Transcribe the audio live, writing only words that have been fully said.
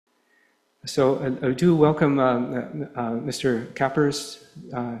So I do welcome Mr. Kappers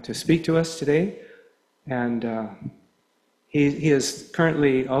to speak to us today. And he is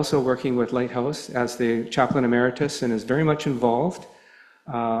currently also working with Lighthouse as the Chaplain Emeritus and is very much involved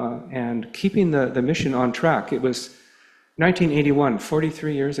and keeping the mission on track. It was 1981,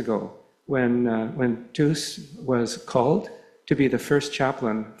 43 years ago, when Teus was called to be the first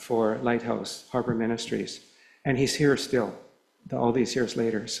chaplain for Lighthouse Harbor Ministries. And he's here still, all these years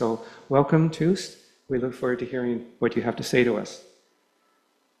later. So welcome, Teus. We look forward to hearing what you have to say to us.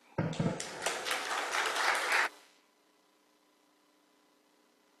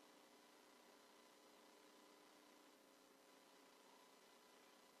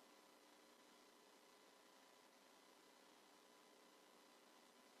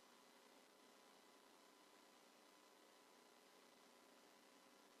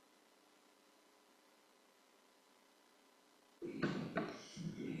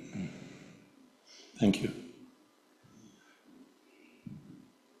 Thank you.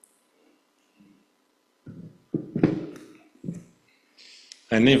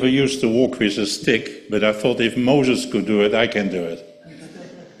 I never used to walk with a stick, but I thought if Moses could do it, I can do it.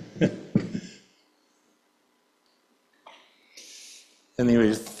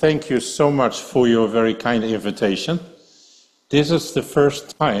 Anyway, thank you so much for your very kind invitation. This is the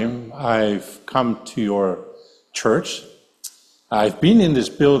first time I've come to your church. I've been in this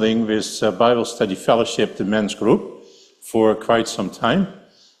building with Bible Study Fellowship, the men's group, for quite some time,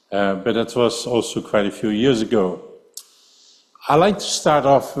 but that was also quite a few years ago. I like to start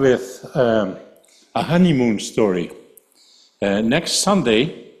off with a honeymoon story. Next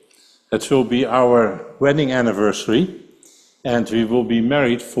Sunday, that will be our wedding anniversary, and we will be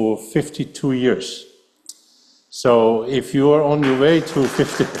married for 52 years. So if you are on your way to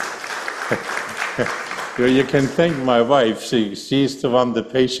 50... You can thank my wife, she's the one, the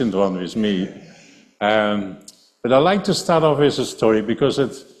patient one with me. But I like to start off with a story because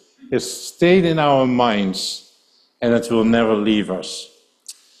it stayed in our minds and it will never leave us.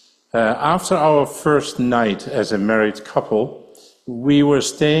 After our first night as a married couple, we were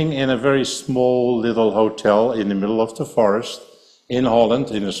staying in a very small little hotel in the middle of the forest in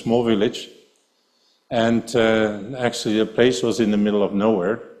Holland, in a small village. And actually the place was in the middle of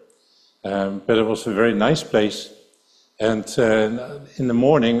nowhere. But it was a very nice place. And in the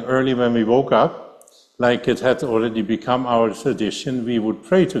morning, early when we woke up, like it had already become our tradition, we would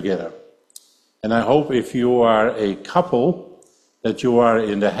pray together. And I hope if you are a couple, that you are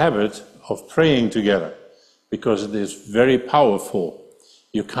in the habit of praying together, because it is very powerful.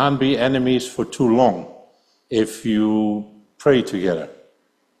 You can't be enemies for too long if you pray together.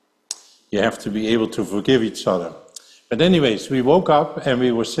 You have to be able to forgive each other. But anyways, we woke up and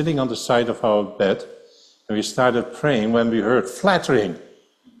we were sitting on the side of our bed and we started praying when we heard flattering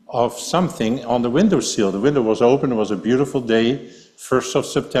of something on the windowsill. The window was open, it was a beautiful day, 1st of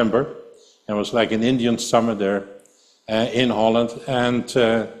September, and it was like an Indian summer there in Holland. And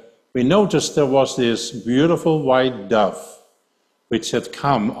we noticed there was this beautiful white dove which had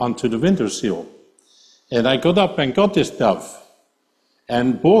come onto the windowsill. And I got up and got this dove,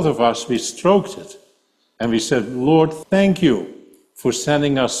 and both of us, we stroked it. And we said, Lord, thank you for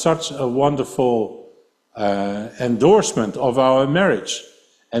sending us such a wonderful endorsement of our marriage,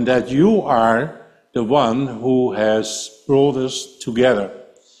 and that you are the one who has brought us together.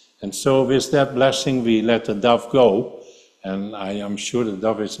 And so with that blessing, we let the dove go. And I am sure the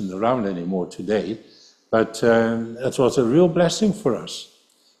dove isn't around anymore today. But it was a real blessing for us,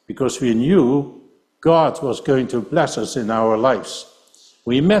 because we knew God was going to bless us in our lives.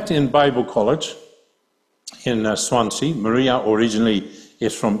 We met in Bible college in Swansea. Maria originally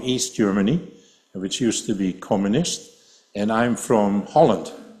is from East Germany, which used to be communist, and I'm from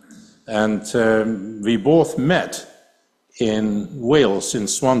Holland. And we both met in Wales, in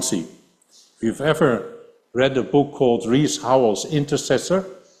Swansea. If you've ever read a book called Rhys Howell's Intercessor,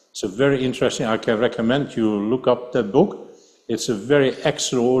 it's a very interesting, I can recommend you look up that book. It's a very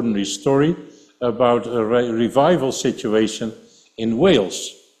extraordinary story about a revival situation in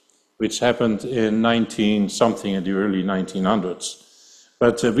Wales, which happened in 19-something in the early 1900s.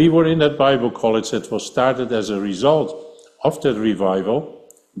 But we were in that Bible college that was started as a result of that revival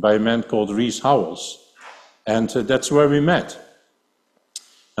by a man called Rhys Howells. And that's where we met.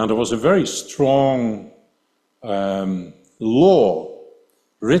 Now there was a very strong law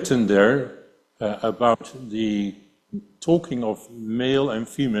written there about the talking of male and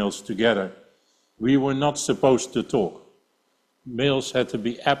females together. We were not supposed to talk. Males had to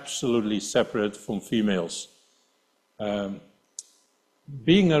be absolutely separate from females.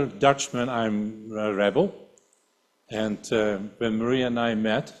 Being a Dutchman, I'm a rebel. And when Maria and I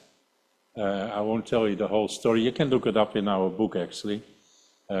met, I won't tell you the whole story. You can look it up in our book, actually,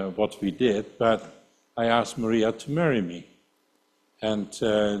 what we did. But I asked Maria to marry me. And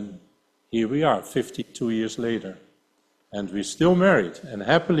here we are, 52 years later. And we're still married, and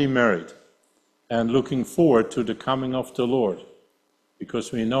happily married, and looking forward to the coming of the Lord,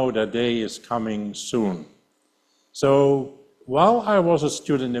 because we know that day is coming soon. So while I was a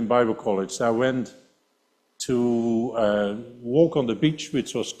student in Bible college, I went to walk on the beach,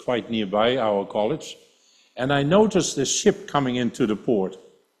 which was quite nearby our college, and I noticed a ship coming into the port.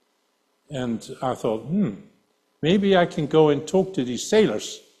 And I thought, maybe I can go and talk to these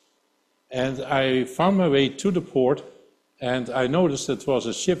sailors. And I found my way to the port, and I noticed it was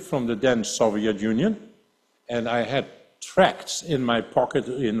a ship from the then Soviet Union, and I had tracts in my pocket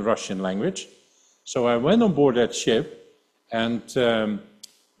in Russian language. So I went on board that ship and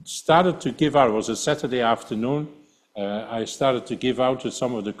started to give out. It was a Saturday afternoon. I started to give out to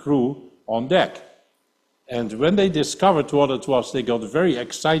some of the crew on deck. And when they discovered what it was, they got very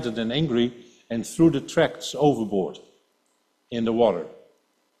excited and angry and threw the tracts overboard in the water.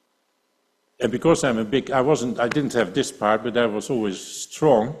 And because I didn't have this part, but I was always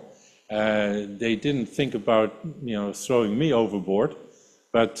strong. They didn't think about, throwing me overboard,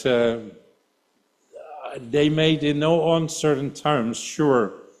 but they made in no uncertain terms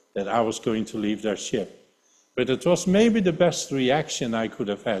sure that I was going to leave their ship. But it was maybe the best reaction I could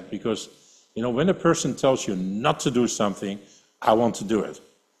have had, because, when a person tells you not to do something, I want to do it.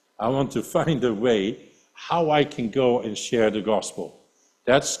 I want to find a way how I can go and share the gospel.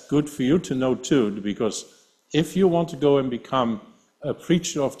 That's good for you to know too, because if you want to go and become a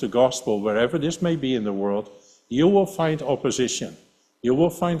preacher of the gospel, wherever this may be in the world, you will find opposition. You will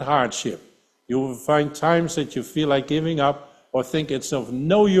find hardship. You will find times that you feel like giving up or think it's of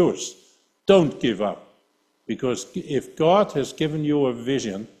no use. Don't give up. Because if God has given you a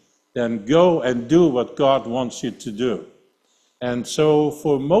vision, then go and do what God wants you to do. And so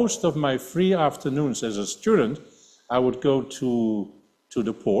for most of my free afternoons as a student, I would go to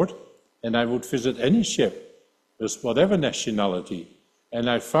the port, and I would visit any ship, with whatever nationality. And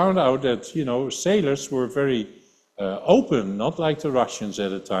I found out that, sailors were very open, not like the Russians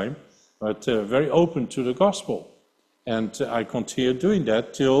at the time, but very open to the gospel. And I continued doing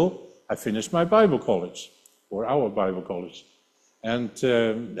that till I finished my Bible college, or our Bible college. And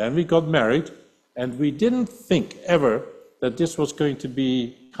then we got married, and we didn't think ever that this was going to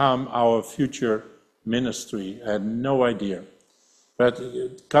become our future ministry. I had no idea. But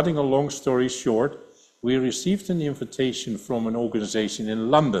cutting a long story short, we received an invitation from an organization in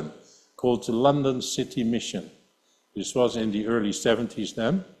London called the London City Mission. This was in the early 70s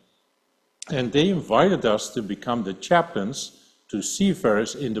then. And they invited us to become the chaplains to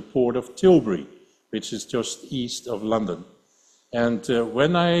seafarers in the port of Tilbury, which is just east of London. And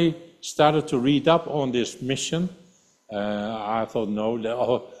when I started to read up on this mission, I thought,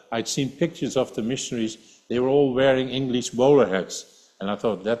 I'd seen pictures of the missionaries. They were all wearing English bowler hats. And I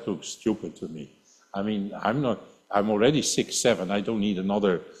thought, that looks stupid to me. I mean, I'm already 6'7". I don't need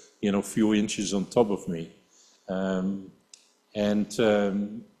another, few inches on top of me.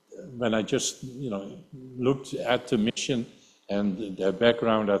 When I just, looked at the mission and their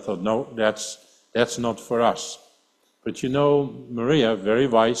background, I thought, no, that's not for us. But Maria, very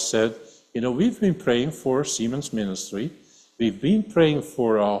wise, said, we've been praying for Siemens ministry. We've been praying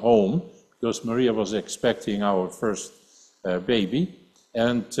for our home, because Maria was expecting our first baby.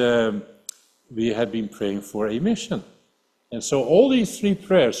 And we had been praying for a mission. And so all these three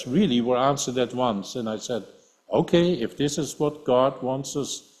prayers really were answered at once. And I said, okay, if this is what God wants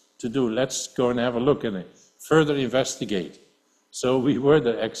us to do, let's go and have a look at it, further investigate. So we were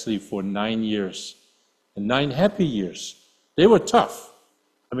there actually for 9 years, and 9 happy years. They were tough.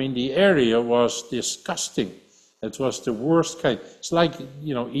 I mean, the area was disgusting. It was the worst kind. It's like,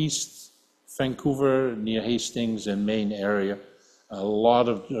 East Vancouver, near Hastings and Maine area. A lot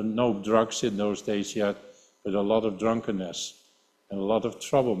of, no drugs in those days yet, but a lot of drunkenness and a lot of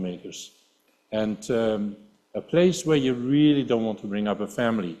troublemakers. And a place where you really don't want to bring up a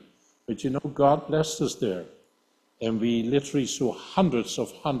family. But God blessed us there. And we literally saw hundreds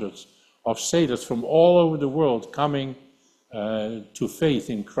of sailors from all over the world coming to faith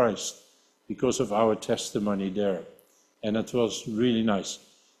in Christ because of our testimony there. And it was really nice.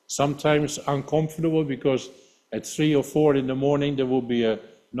 Sometimes uncomfortable, because at 3 or 4 in the morning there will be a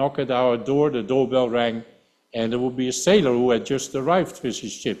knock at our door, the doorbell rang, and there will be a sailor who had just arrived with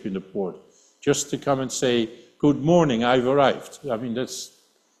his ship in the port, just to come and say, good morning, I've arrived. I mean, that's,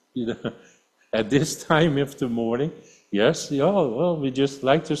 at this time of the morning, yes, well, we just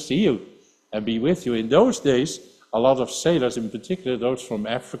like to see you and be with you. In those days, a lot of sailors, in particular those from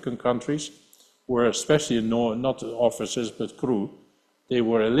African countries, were especially not officers but crew, they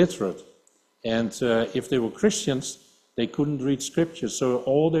were illiterate. And if they were Christians, they couldn't read scripture. So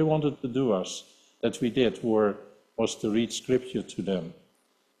all they wanted to do that we did was to read scripture to them.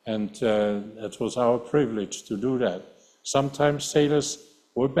 And it was our privilege to do that. Sometimes sailors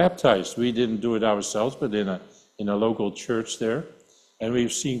were baptized. We didn't do it ourselves, but in a local church there. And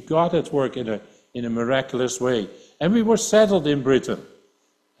we've seen God at work in a miraculous way. And we were settled in Britain.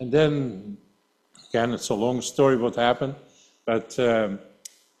 And then, again, it's a long story what happened, but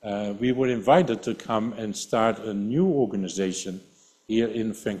we were invited to come and start a new organization here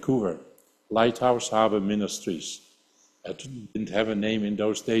in Vancouver, Lighthouse Harbor Ministries. It didn't have a name in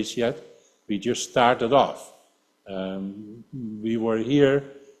those days yet. We just started off. We were here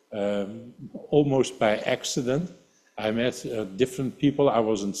almost by accident. I met different people I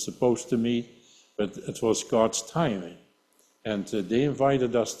wasn't supposed to meet, but it was God's timing. And they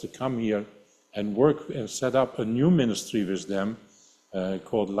invited us to come here and work and set up a new ministry with them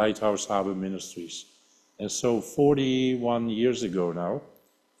called Lighthouse Harbor Ministries. And so 41 years ago now,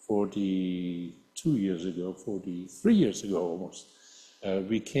 42 years ago, 43 years ago almost,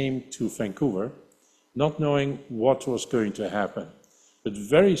 we came to Vancouver, not knowing what was going to happen. But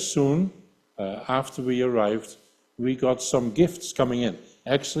very soon, after we arrived, we got some gifts coming in.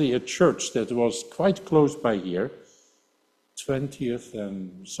 Actually, a church that was quite close by here, 20th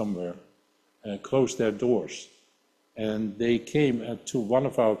and somewhere, closed their doors. And they came to one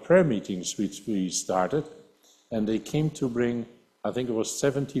of our prayer meetings, which we started, and they came to bring, I think it was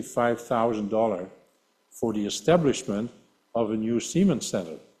 $75,000 for the establishment of a new Siemens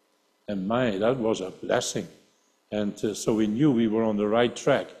Center. And that was a blessing. And so we knew we were on the right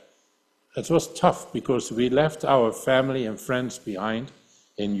track. It was tough because we left our family and friends behind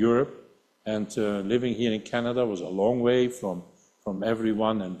in Europe, and living here in Canada was a long way from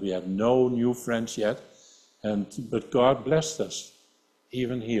everyone, and we had no new friends yet. But God blessed us,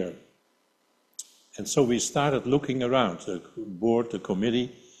 even here. And so we started looking around. The board, the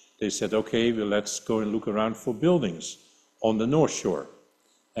committee, they said, okay, well, let's go and look around for buildings on the North Shore.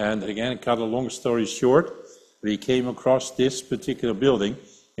 And again, cut a long story short, we came across this particular building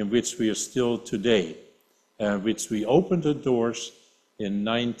in which we are still today, which we opened the doors in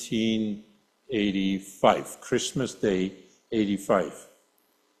 1985, Christmas Day, 85.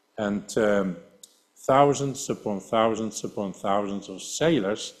 And thousands upon thousands upon thousands of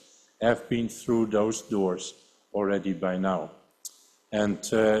sailors have been through those doors already by now. And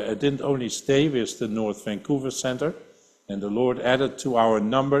it didn't only stay with the North Vancouver Center, and the Lord added to our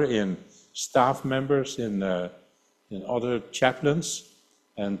number in staff members, in other chaplains,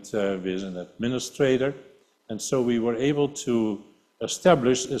 and with an administrator. And so we were able to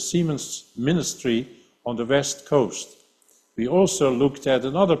establish a Siemens ministry on the West Coast. We also looked at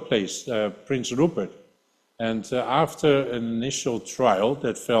another place, Prince Rupert. And after an initial trial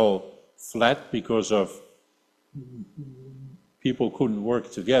that fell flat because of people couldn't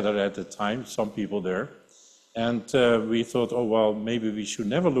work together at the time, some people there. And we thought, oh, well, maybe we should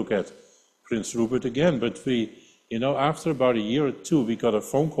never look at Prince Rupert again. But after about a year or two, we got a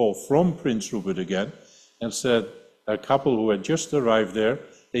phone call from Prince Rupert again and said a couple who had just arrived there,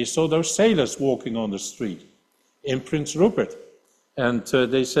 they saw those sailors walking on the street in Prince Rupert. And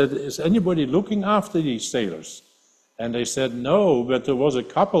they said, is anybody looking after these sailors? And they said, no, but there was a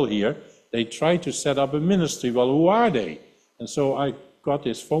couple here. They tried to set up a ministry. Well, who are they? And so I got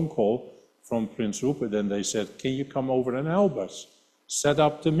this phone call from Prince Rupert, and they said, can you come over and help us set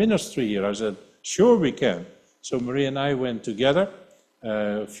up the ministry here? I said, sure we can. So Marie and I went together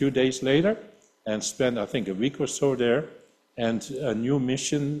a few days later and spent, I think, a week or so there. And a new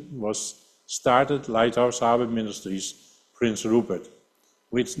mission was started, Lighthouse Harbor Ministries, Prince Rupert,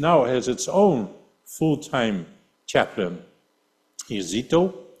 which now has its own full-time chaplain. He's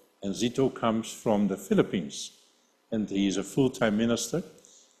Zito, and Zito comes from the Philippines, and he's a full-time minister.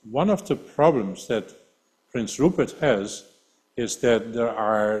 One of the problems that Prince Rupert has is that there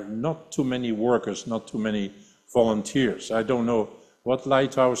are not too many workers, not too many volunteers. I don't know what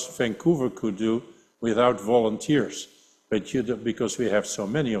Lighthouse Vancouver could do without volunteers, because we have so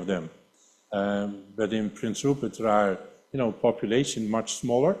many of them. But in Prince Rupert there are, population much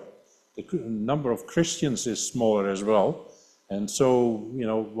smaller. The number of Christians is smaller as well. And so,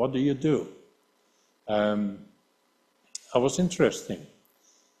 what do you do? It was interesting.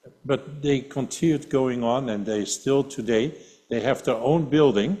 But they continued going on, and they still today, they have their own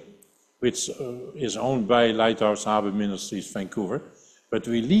building, which is owned by Lighthouse Harbor Ministries Vancouver, but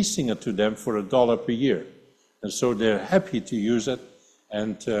we're leasing it to them for $1 per year. And so they're happy to use it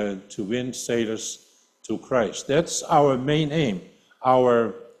and to win sailors to Christ. That's our main aim.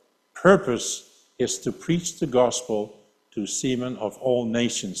 Our purpose is to preach the gospel to seamen of all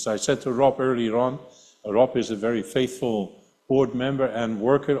nations. I said to Rob earlier on, Rob is a very faithful board member and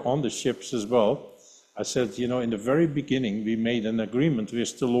worker on the ships as well. I said, you know, in the very beginning, we made an agreement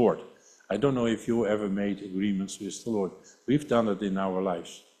with the Lord. I don't know if you ever made agreements with the Lord. We've done it in our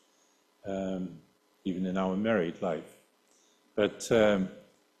lives, even in our married life. But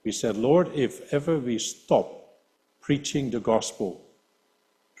we said, Lord, if ever we stop preaching the gospel,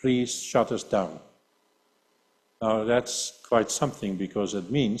 please shut us down. Now, that's quite something, because it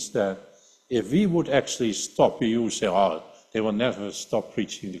means that if we would actually stop, you would say, oh, they will never stop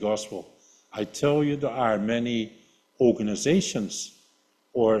preaching the gospel. I tell you, there are many organizations,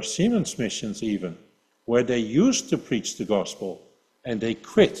 or Siemens missions even, where they used to preach the gospel and they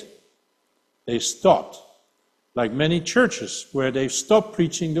quit. They stopped. Like many churches where they've stopped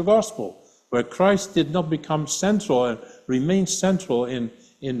preaching the gospel, where Christ did not become central and remain central in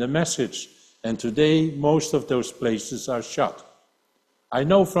the message. And today, most of those places are shut. I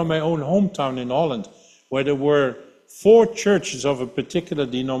know from my own hometown in Holland, where there were 4 churches of a particular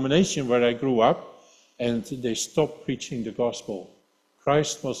denomination where I grew up, and they stopped preaching the gospel.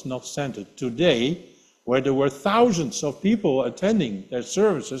 Christ was not centered. Today, where there were thousands of people attending their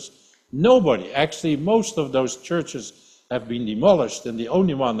services, nobody, actually most of those churches have been demolished, and the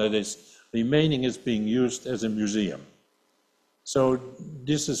only one that is remaining is being used as a museum. So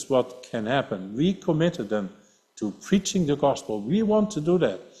this is what can happen. We committed them to preaching the gospel. We want to do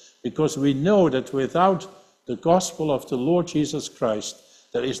that because we know that without the gospel of the Lord Jesus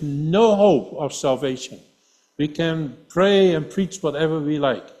Christ, there is no hope of salvation. We can pray and preach whatever we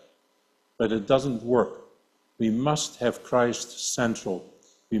like, but it doesn't work. We must have Christ central.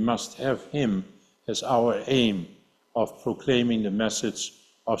 We must have him as our aim of proclaiming the message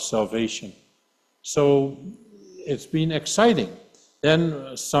of salvation. So it's been exciting.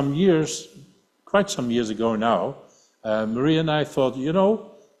 Then quite some years ago now, Maria and I thought, you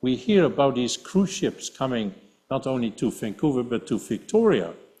know, we hear about these cruise ships coming not only to Vancouver, but to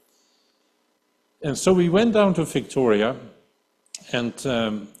Victoria. And so we went down to Victoria, and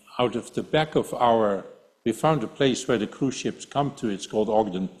out of the back of we found a place where the cruise ships come to. It's called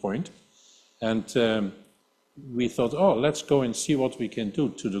Ogden Point. And we thought, oh, let's go and see what we can do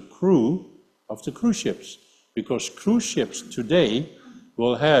to the crew of the cruise ships. Because cruise ships today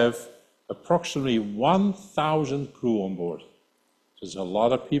will have approximately 1,000 crew on board. There's a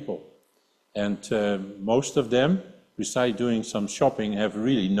lot of people. And most of them, besides doing some shopping, have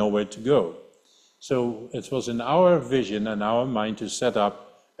really nowhere to go. So it was in our vision and our mind to set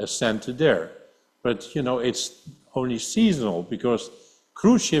up a center there. But, you know, it's only seasonal because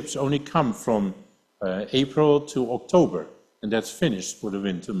cruise ships only come from April to October, and that's finished for the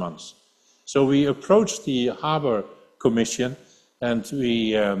winter months. So we approached the Harbor Commission, and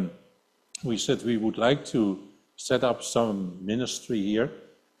we said we would like to set up some ministry here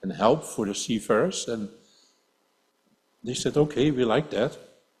and help for the seafarers. And they said, okay, we like that.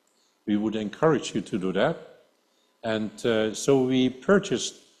 We would encourage you to do that. And so we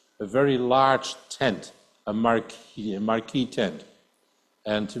purchased a very large tent, a marquee tent.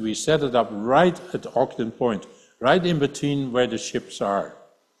 And we set it up right at Ogden Point, right in between where the ships are.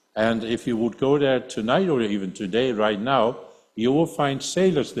 And if you would go there tonight or even today, right now, you will find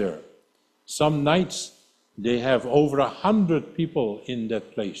sailors there. Some nights they have over 100 people in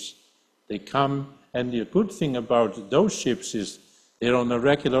that place. They come, and the good thing about those ships is they're on a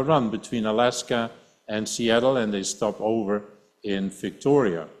regular run between Alaska and Seattle, and they stop over in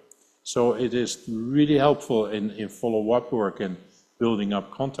Victoria. So it is really helpful in follow-up work and building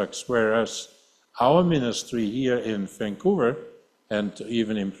up contacts, whereas our ministry here in Vancouver and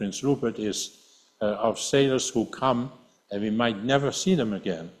even in Prince Rupert is of sailors who come and we might never see them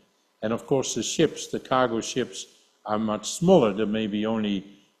again. And of course the ships, the cargo ships, are much smaller. There may be only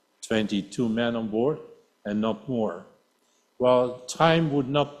 22 men on board and not more. Well, time would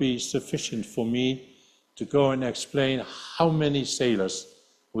not be sufficient for me to go and explain how many sailors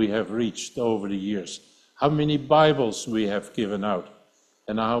we have reached over the years, how many Bibles we have given out,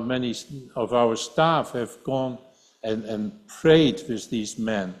 and how many of our staff have gone and prayed with these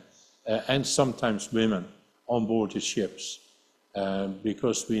men and sometimes women on board the ships,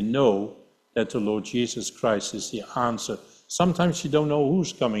 because we know that the Lord Jesus Christ is the answer. Sometimes you don't know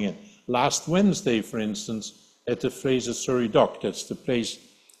who's coming in. Last Wednesday, for instance, at the Fraser Surrey Dock, that's the place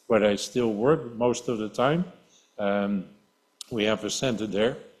where I still work most of the time. We have a center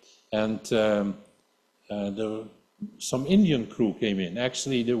there, and some Indian crew came in.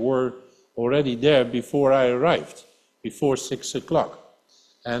 Actually, they were already there before I arrived, before 6 o'clock.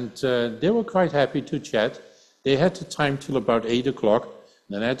 And they were quite happy to chat. They had the time till about 8 o'clock,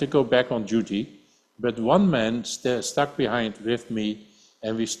 then I had to go back on duty. But one man stuck behind with me,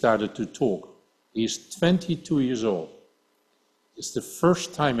 and we started to talk. He's 22 years old. It's the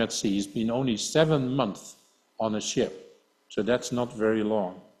first time at sea. He's been only 7 months on a ship, so that's not very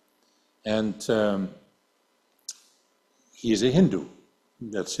long. And he is a Hindu.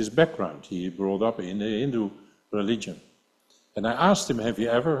 That's his background. He brought up in the Hindu religion. And I asked him, have you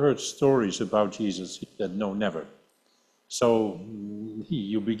ever heard stories about Jesus? He said, no, never. So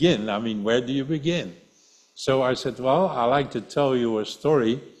you begin. I mean, where do you begin? So I said, well, I like to tell you a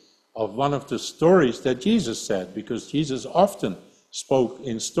story of one of the stories that Jesus said, because Jesus often spoke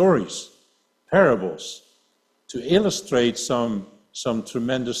in stories, parables, to illustrate some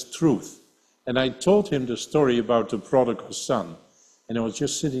tremendous truth. And I told him the story about the prodigal son, and I was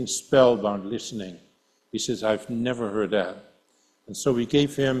just sitting spellbound listening. He says, I've never heard that. And so we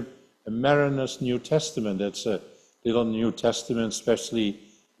gave him a Emeritus New Testament. That's a little New Testament specially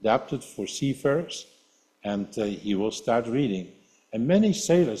adapted for seafarers, and he will start reading. And many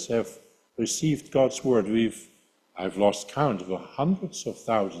sailors have received God's word. I've lost count of hundreds of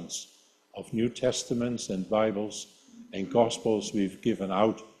thousands of New Testaments and Bibles and Gospels we've given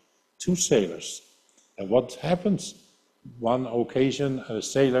out to sailors. And what happens? One occasion, a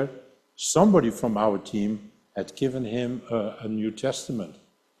sailor, somebody from our team, had given him a New Testament.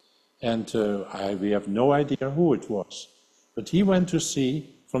 And we have no idea who it was. But he went to sea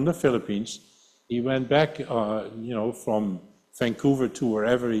from the Philippines. He went back, from Vancouver to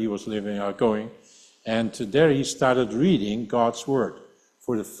wherever he was living or going. And there he started reading God's Word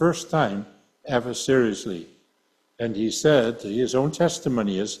for the first time ever seriously. And he said, his own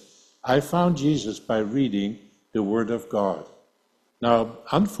testimony is, I found Jesus by reading the Word of God. Now,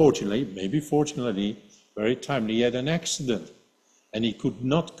 unfortunately, maybe fortunately, very timely, he had an accident, and he could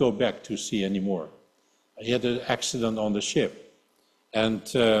not go back to sea anymore. He had an accident on the ship, and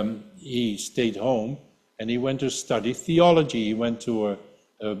he stayed home, and he went to study theology. He went to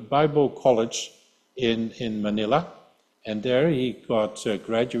a Bible college in Manila, and there he got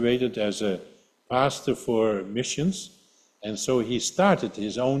graduated as a pastor for missions, and so he started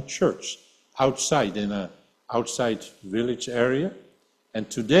his own church outside, in an outside village area, and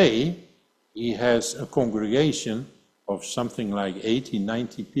today he has a congregation of something like 80,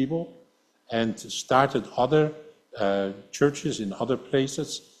 90 people, and started other churches in other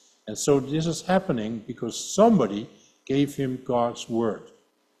places. And so this is happening because somebody gave him God's word.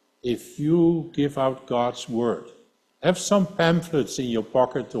 If you give out God's word, have some pamphlets in your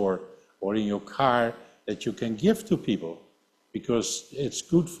pocket or in your car that you can give to people, because it's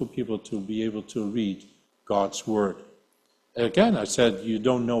good for people to be able to read God's word. Again, I said, you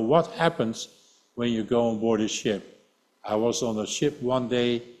don't know what happens when you go on board a ship. I was on a ship one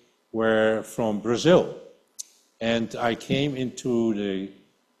day from Brazil, and I came into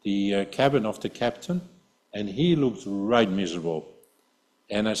the cabin of the captain, and he looked right miserable.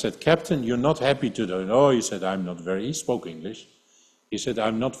 And I said, Captain, you're not happy today? No, he said, I'm not very, he spoke English. He said,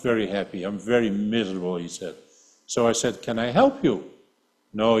 I'm not very happy, I'm very miserable, he said. So I said, can I help you?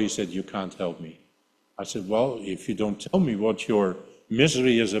 No, he said, you can't help me. I said, well, if you don't tell me what your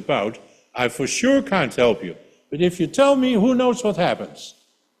misery is about, I for sure can't help you. But if you tell me, who knows what happens?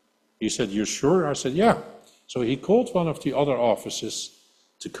 He said, you're sure? I said, yeah. So he called one of the other officers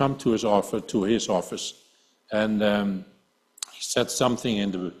to come to his office, and he said something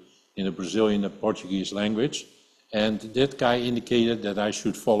in the Brazilian, Portuguese language, and that guy indicated that I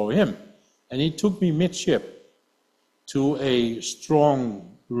should follow him. And he took me midship to a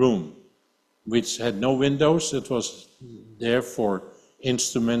strong room, which had no windows. It was there for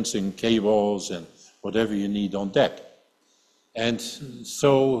instruments and cables and whatever you need on deck. And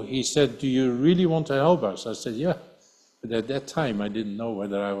so he said, do you really want to help us? I said, yeah. But at that time, I didn't know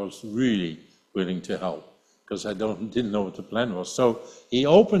whether I was really willing to help, because I didn't know what the plan was. So he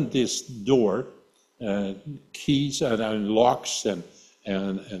opened this door, keys and locks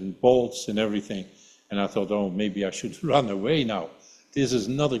and bolts and everything. And I thought, oh, maybe I should run away now. This is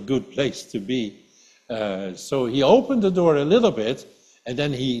not a good place to be. So he opened the door a little bit, and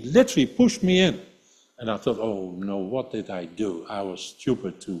then he literally pushed me in. And I thought, oh no, what did I do? I was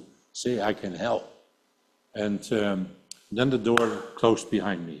stupid to say I can help. And then the door closed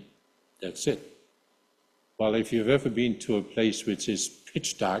behind me. That's it. Well, if you've ever been to a place which is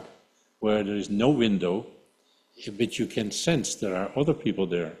pitch dark, where there is no window, but you can sense there are other people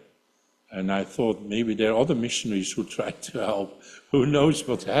there. And I thought maybe there are other missionaries who tried to help. Who knows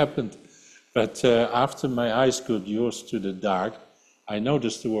what happened? But after my eyes got used to the dark, I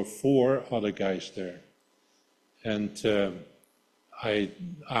noticed there were 4 other guys there. And I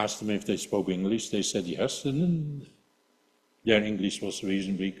asked them if they spoke English. They said yes, and then their English was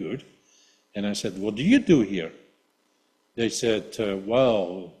reasonably good. And I said, what do you do here? They said,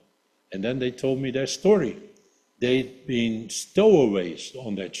 well, and then they told me their story. They'd been stowaways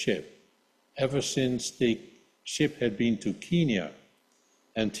on that ship ever since the ship had been to Kenya.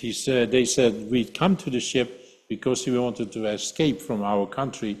 And they said, we'd come to the ship because we wanted to escape from our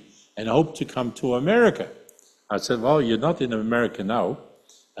country and hoped to come to America. I said, well, you're not in America now.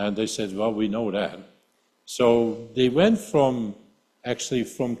 And they said, well, we know that. So they went from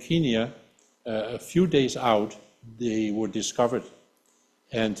Kenya, a few days out, they were discovered.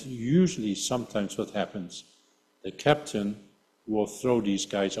 And usually, sometimes what happens, the captain will throw these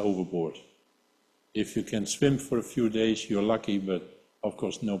guys overboard. If you can swim for a few days, you're lucky, but of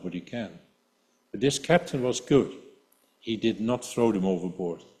course nobody can. But this captain was good. He did not throw them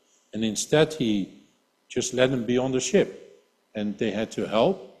overboard. And instead, he just let them be on the ship. And they had to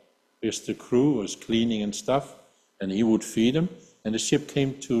help with the crew, was cleaning and stuff, and he would feed them. And the ship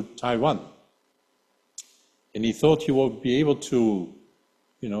came to Taiwan. And he thought he would be able to,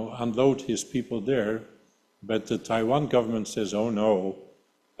 unload his people there. But the Taiwan government says, oh no,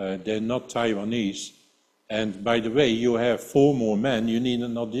 they're not Taiwanese. And by the way, you have 4 more men, you need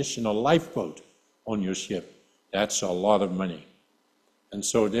an additional lifeboat on your ship. That's a lot of money. And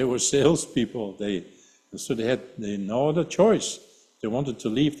so they were salespeople. So they had no other choice. They wanted to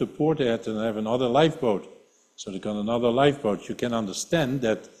leave the port, they had to have another lifeboat. So they got another lifeboat. You can understand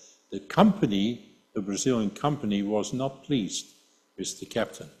that the company, the Brazilian company, was not pleased with the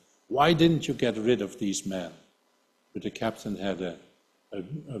captain. Why didn't you get rid of these men? But the captain had a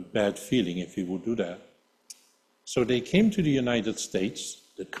bad feeling if he would do that. So they came to the United States,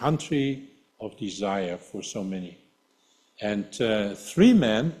 the country of desire for so many. And 3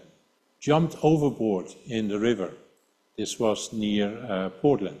 men jumped overboard in the river. This was near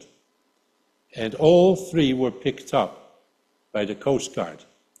Portland. And all 3 were picked up by the Coast Guard,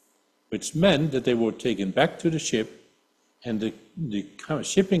 which meant that they were taken back to the ship, and the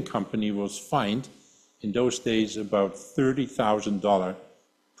shipping company was fined in those days about $30,000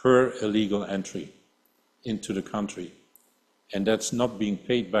 per illegal entry into the country. And that's not being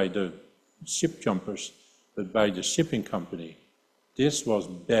paid by the ship jumpers, but by the shipping company. This was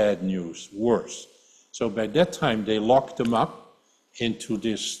bad news, worse. So by that time, they locked them up into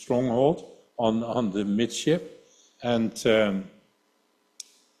this stronghold on the midship, and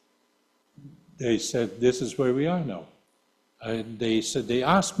they said, this is where we are now. And they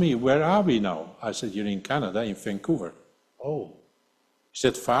asked me, where are we now? I said, you're in Canada, in Vancouver. Oh. He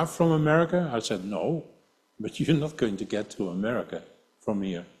said, far from America? I said, no, but you're not going to get to America from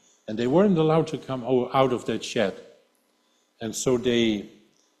here. And they weren't allowed to come out of that shed. And so they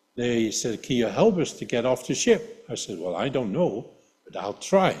said, can you help us to get off the ship? I said, well, I don't know, but I'll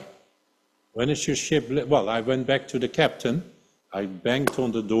try. When is your ship? Well, I went back to the captain. I banged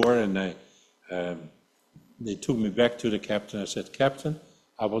on the door, and they took me back to the captain. I said, Captain,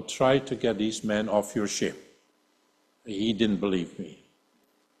 I will try to get these men off your ship. He didn't believe me.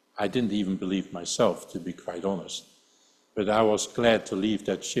 I didn't even believe myself, to be quite honest. But I was glad to leave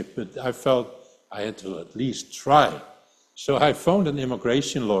that ship. But I felt I had to at least try. So I found an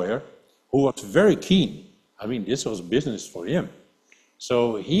immigration lawyer who was very keen. I mean, this was business for him.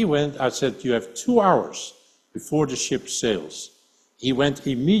 So he went, I said, you have 2 hours before the ship sails. He went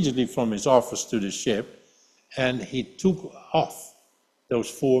immediately from his office to the ship, and he took off those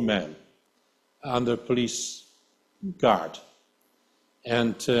 4 men under police guard.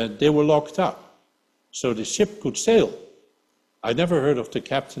 And they were locked up, so the ship could sail. I never heard of the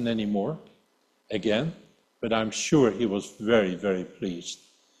captain anymore again, but I'm sure he was very, very pleased.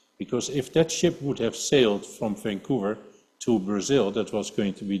 Because if that ship would have sailed from Vancouver to Brazil, that was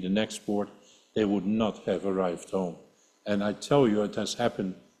going to be the next port, they would not have arrived home. And I tell you, it has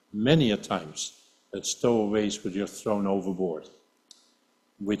happened many a times that stowaways were just thrown overboard,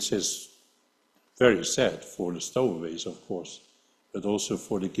 which is very sad for the stowaways, of course, but also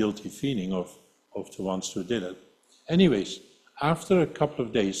for the guilty feeling of the ones who did it. Anyways, after a couple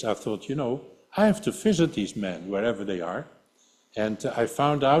of days, I thought, I have to visit these men wherever they are. And I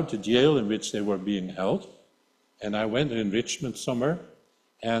found out the jail in which they were being held. And I went in Richmond somewhere.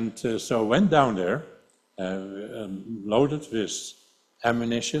 And so I went down there, loaded with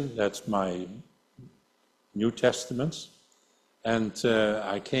ammunition. That's my New Testaments. And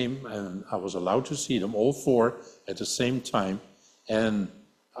I came and I was allowed to see them, all 4 at the same time. And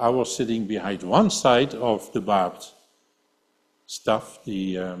I was sitting behind one side of the barbed stuff,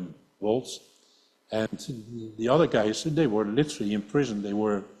 the bolts. And the other guys, they were literally in prison. They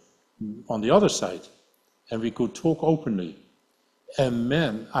were on the other side. And we could talk openly. And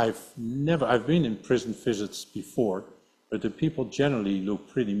man, I've been in prison visits before, but the people generally look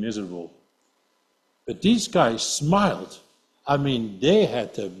pretty miserable. But these guys smiled. I mean, they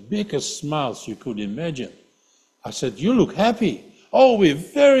had the biggest smiles you could imagine. I said, "You look happy." "Oh, we're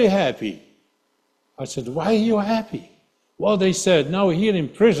very happy." I said, "Why are you happy?" Well, they said, now here in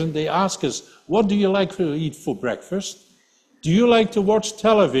prison, they ask us, "What do you like to eat for breakfast? Do you like to watch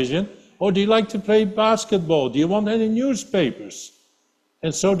television? Or do you like to play basketball? Do you want any newspapers?"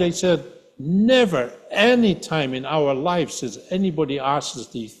 And so they said, never, any time in our lives has anybody asked us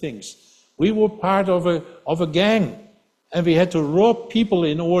these things. We were part of a gang, and we had to rob people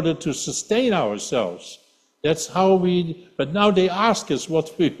in order to sustain ourselves. That's how but now they ask us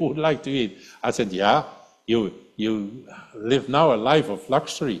what we would like to eat. I said, yeah, you live now a life of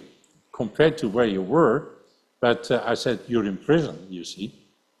luxury compared to where you were. But I said, you're in prison, you see.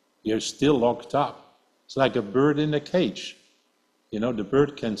 You're still locked up. It's like a bird in a cage. You know, the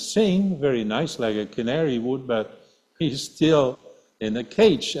bird can sing very nice like a canary would, but he's still in a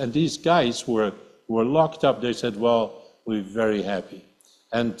cage. And these guys were locked up. They said, well, we're very happy.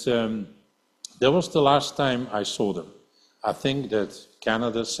 And that was the last time I saw them. I think that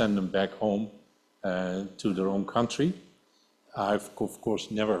Canada sent them back home to their own country. I've, of course,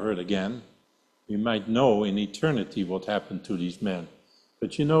 never heard again. We might know in eternity what happened to these men.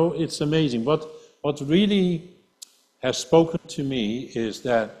 But you know, it's amazing. What really has spoken to me is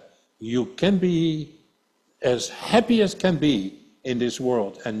that you can be as happy as can be in this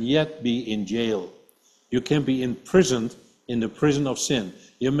world and yet be in jail. You can be imprisoned in the prison of sin.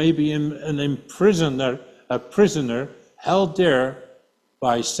 You may be a prisoner held there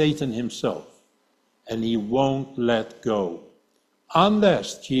by Satan himself, and he won't let go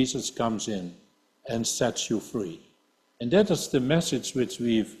unless Jesus comes in and sets you free. And that is the message which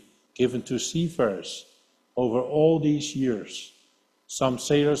we've given to seafarers over all these years. Some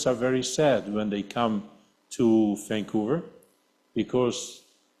sailors are very sad when they come to Vancouver because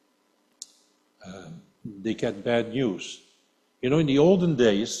they get bad news. You know, in the olden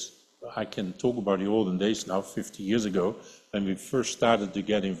days, I can talk about the olden days now, 50 years ago, when we first started to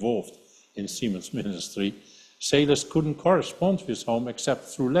get involved in Seamen's ministry, sailors couldn't correspond with home except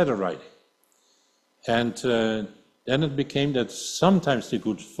through letter writing. And then it became that sometimes they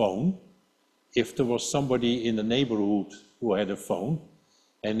could phone if there was somebody in the neighborhood who had a phone,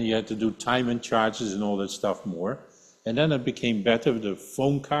 and you had to do time and charges and all that stuff more. And then it became better. The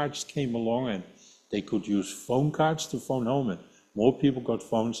phone cards came along, and they could use phone cards to phone home, and more people got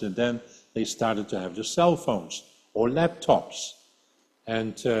phones, and then they started to have the cell phones or laptops.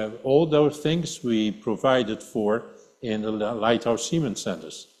 And all those things we provided for in the Lighthouse Seaman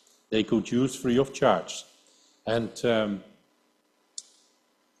Centers. They could use free of charge. And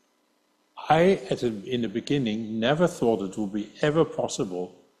in the beginning, never thought it would be ever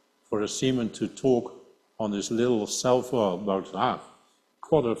possible for a seaman to talk on this little cell phone about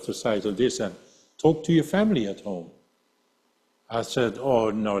quarter of the size of this and talk to your family at home. I said, oh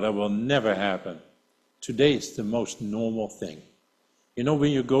no, that will never happen. Today it's the most normal thing. You know,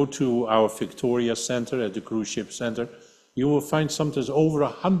 when you go to our Victoria Center at the cruise ship center, you will find sometimes over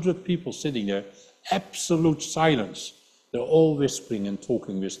 100 people sitting there, absolute silence. They're all whispering and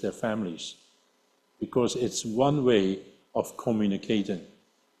talking with their families because it's one way of communicating.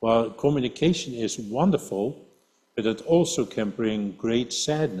 Well, communication is wonderful, but it also can bring great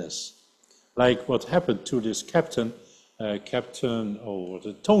sadness. Like what happened to this captain,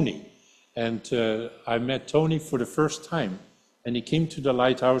 Tony. And I met Tony for the first time, and he came to the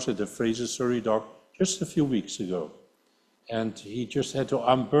lighthouse at the Fraser Surrey dock just a few weeks ago. And he just had to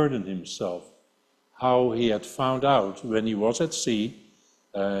unburden himself, how he had found out when he was at sea,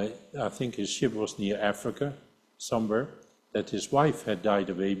 I think his ship was near Africa, somewhere, that his wife had died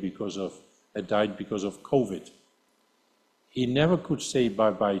because of COVID. He never could say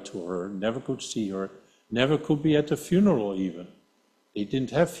bye-bye to her, never could see her, never could be at the funeral even. They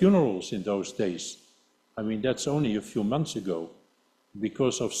didn't have funerals in those days. I mean, that's only a few months ago,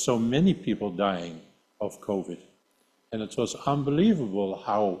 because of so many people dying of COVID. And it was unbelievable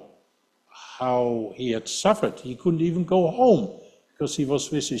how he had suffered. He couldn't even go home because he was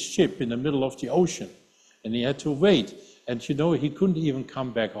with his ship in the middle of the ocean. And he had to wait. And you know, he couldn't even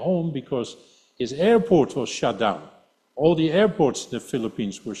come back home because his airport was shut down. All the airports in the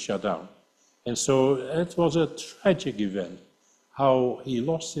Philippines were shut down. And so it was a tragic event, how he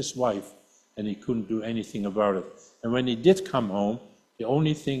lost his wife and he couldn't do anything about it. And when he did come home, the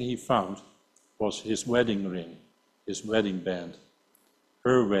only thing he found was his wedding ring, his wedding band,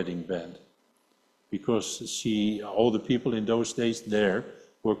 her wedding band. Because all the people in those days there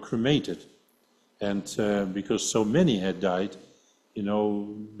were cremated. And because so many had died,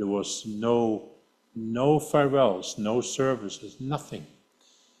 There was no farewells, no services, nothing.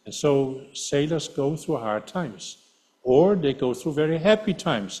 And so sailors go through hard times, or they go through very happy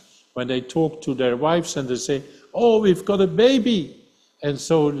times when they talk to their wives and they say, "Oh, we've got a baby." And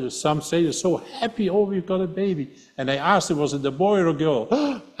so some sailors so happy, "Oh, we've got a baby." And I asked, was it a boy or a girl?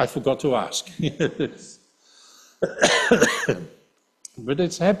 I forgot to ask. But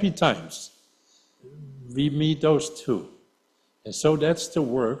it's happy times. We meet those too. And so that's the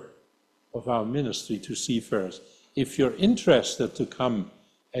work of our ministry to seafarers. If you're interested to come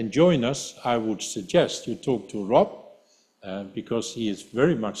and join us, I would suggest you talk to Rob, because he is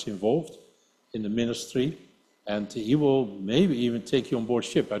very much involved in the ministry, and he will maybe even take you on board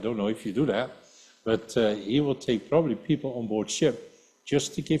ship. I don't know if you do that, but he will take probably people on board ship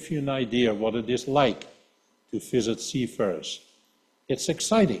just to give you an idea what it is like to visit seafarers. It's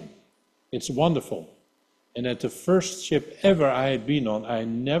exciting. It's wonderful. And at the first ship ever I had been on, I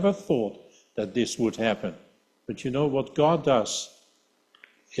never thought that this would happen. But what God does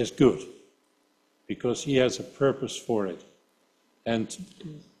is good, because he has a purpose for it. And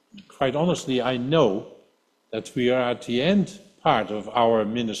quite honestly, I know that we are at the end part of our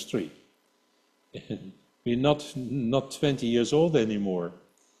ministry. We're not 20 years old anymore.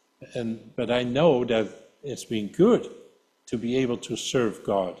 But I know that it's been good to be able to serve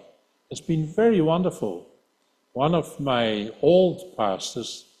God. It's been very wonderful. One of my old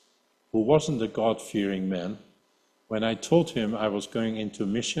pastors, who wasn't a God-fearing man, when I told him I was going into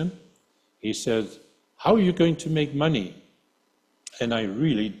mission, he said, "How are you going to make money?" And I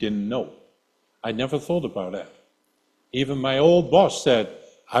really didn't know. I never thought about that. Even my old boss said,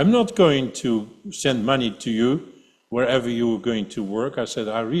 "I'm not going to send money to you wherever you were going to work." I said,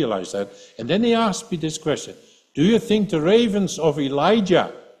 "I realize that." And then he asked me this question: "Do you think the ravens of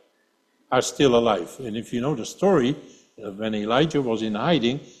Elijah are still alive?" And if you know the story, when Elijah was in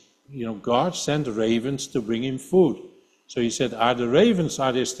hiding, God sent ravens to bring him food. So he said, "Are the ravens,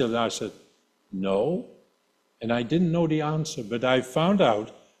 are they still alive?" I said, "No." And I didn't know the answer, but I found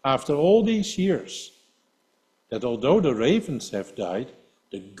out after all these years that although the ravens have died,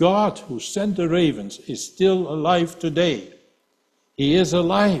 the God who sent the ravens is still alive today. He is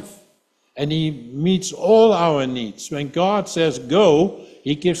alive, and he meets all our needs. When God says go,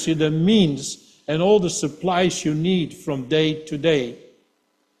 he gives you the means and all the supplies you need from day to day.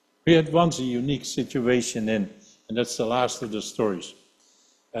 We had once a unique situation, and that's the last of the stories.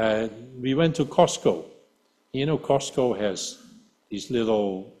 We went to Costco. Costco has these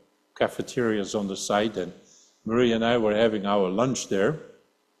little cafeterias on the side, and Marie and I were having our lunch there,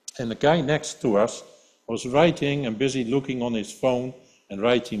 and the guy next to us was writing and busy looking on his phone and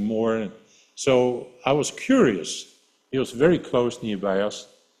writing more. And so I was curious. He was very close nearby us,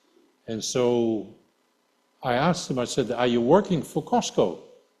 and so I asked him, I said, "Are you working for Costco?"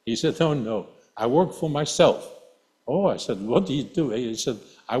 He said, "Oh, no, I work for myself." "Oh," I said, "What do you do?" He said,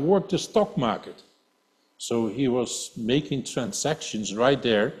 "I work the stock market." So he was making transactions right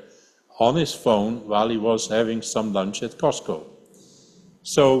there on his phone while he was having some lunch at Costco.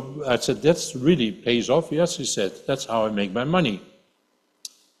 So I said, "That's really pays off." "Yes," he said, "that's how I make my money."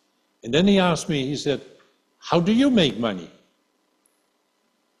 And then he asked me, he said, "How do you make money?"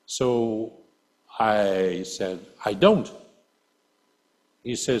 So I said, "I don't."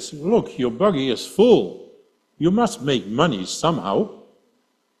 He says, "Look, your buggy is full. You must make money somehow."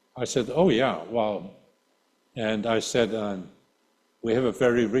 I said, "Oh yeah, well," and I said, "We have a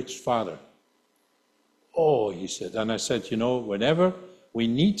very rich father." "Oh," he said, and I said, "Whenever we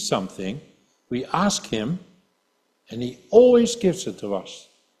need something, we ask him, and he always gives it to us.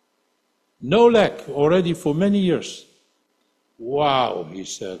 No lack, already for many years." "Wow," he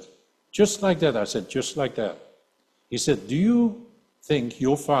said, "just like that." I said, "Just like that." He said, "Do you think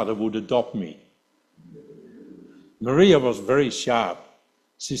your father would adopt me?" Maria was very sharp.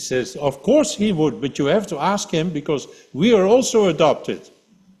 She says, "Of course he would, but you have to ask him, because we are also adopted."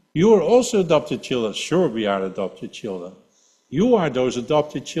 "You are also adopted children." "Sure, we are adopted children." You are those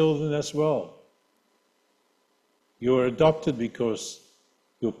adopted children as well. You are adopted because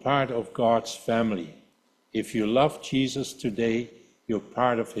you're part of God's family. If you love Jesus today, you're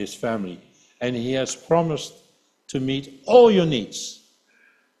part of his family. And he has promised to meet all your needs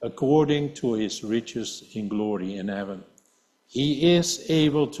according to his riches in glory in heaven. He is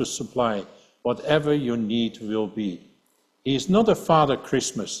able to supply whatever your need will be. He is not a Father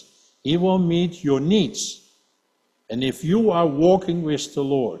Christmas. He will meet your needs. And if you are walking with the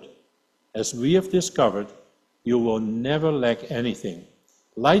Lord, as we have discovered, you will never lack anything.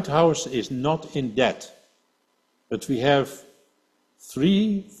 Lighthouse is not in debt, but we have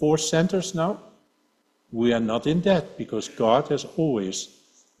 3-4 centers now. we are not in debt because God has always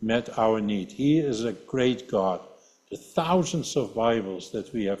met our need. He is a great God. The thousands of Bibles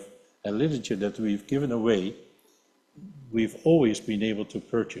that we have and literature that we've given away, we've always been able to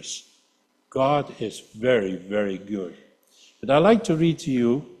purchase. God is very, very good. But I'd like to read to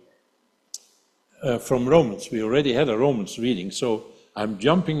you from Romans. We already had a Romans reading, so I'm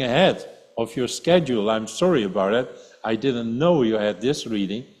jumping ahead of your schedule. I'm sorry about it. I didn't know you had this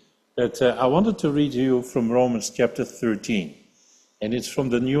reading. But I wanted to read to you from Romans chapter 13. And it's from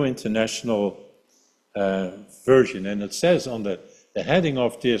the New International Version. And it says on the heading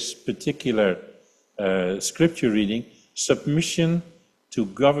of this particular scripture reading, submission to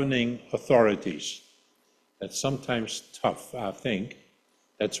governing authorities. That's sometimes tough, I think.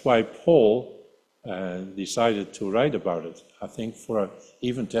 That's why Paul decided to write about it, I think, for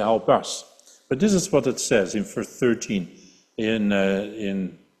even to help us. But this is what it says in verse 13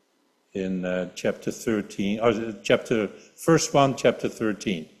 in chapter 13, or verse 1, chapter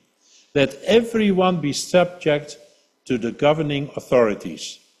 13. Let everyone be subject to the governing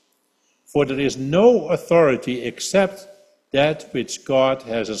authorities, for there is no authority except that which God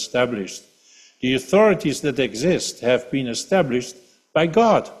has established. The authorities that exist have been established by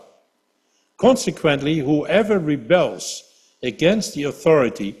God. Consequently, whoever rebels against the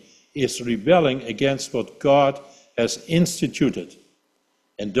authority is rebelling against what God has instituted.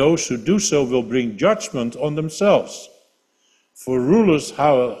 And those who do so will bring judgment on themselves. For rulers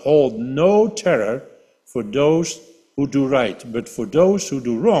hold no terror for those who do right, but for those who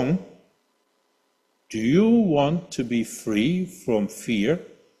do wrong. Do you want to be free from fear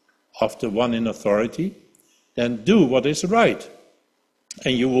of the one in authority? Then do what is right,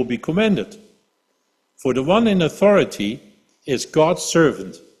 and you will be commended. For the one in authority is God's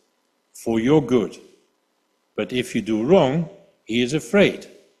servant for your good. But if you do wrong, he is afraid.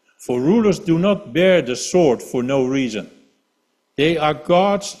 For rulers do not bear the sword for no reason. They are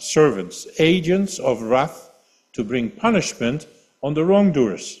God's servants, agents of wrath to bring punishment on the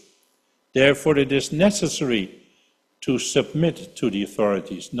wrongdoers. Therefore, it is necessary to submit to the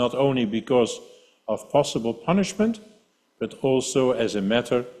authorities, not only because of possible punishment, but also as a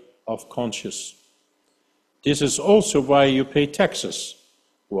matter of conscience. This is also why you pay taxes.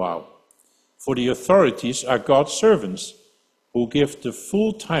 Wow. For the authorities are God's servants who give the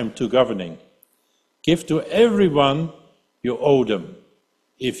full time to governing. Give to everyone you owe them.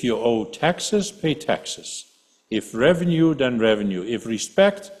 If you owe taxes, pay taxes. If revenue, then revenue. If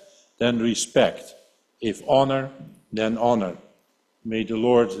respect, then respect. If honor, then honor. May the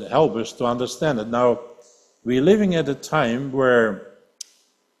Lord help us to understand it. Now, we're living at a time where,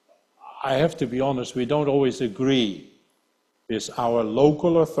 I have to be honest, we don't always agree with our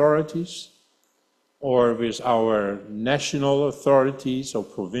local authorities or with our national authorities or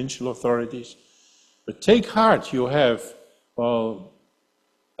provincial authorities. But take heart, you have, well,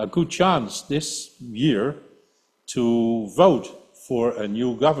 a good chance this year to vote for a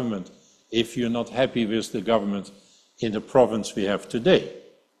new government if you're not happy with the government in the province we have today.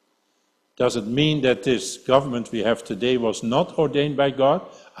 Does it mean that this government we have today was not ordained by God?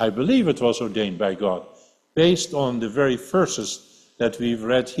 I believe it was ordained by God, based on the very verses that we've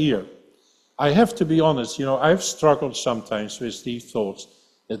read here. I have to be honest, I've struggled sometimes with these thoughts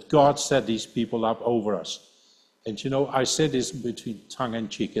that God set these people up over us. And I say this between tongue and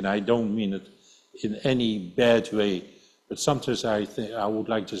cheek, and I don't mean it in any bad way. But sometimes I think I would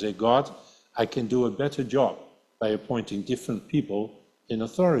like to say, God, I can do a better job by appointing different people in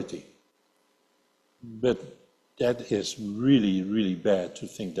authority. But that is really, really bad to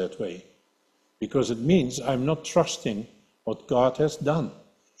think that way. Because it means I'm not trusting what God has done.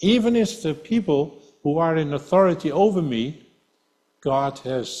 Even if the people who are in authority over me, God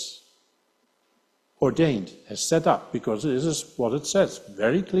has ordained, has set up, because this is what it says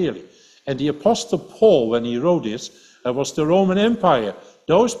very clearly. And the Apostle Paul, when he wrote this, was the Roman Empire.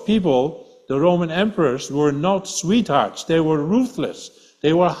 Those people, the Roman emperors, were not sweethearts. They were ruthless.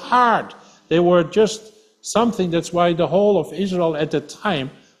 They were hard. They were just something. That's why the whole of Israel at the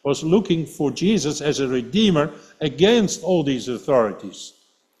time was looking for Jesus as a redeemer against all these authorities.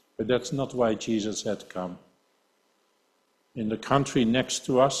 But that's not why Jesus had come. In the country next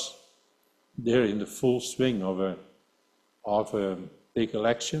to us, they're in the full swing of a big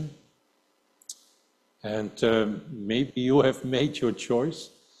election. And maybe you have made your choice.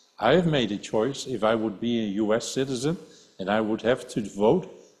 I have made a choice. If I would be a US citizen and I would have to vote,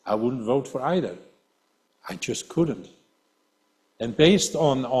 I wouldn't vote for either. I just couldn't. And based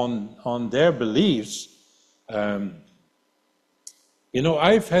on their beliefs,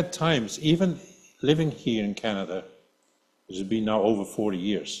 I've had times, even living here in Canada, it's been now over 40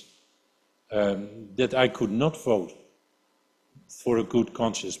 years, that I could not vote for a good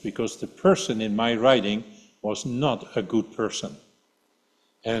conscience because the person in my riding was not a good person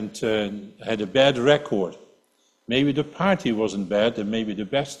and had a bad record. Maybe the party wasn't bad and maybe the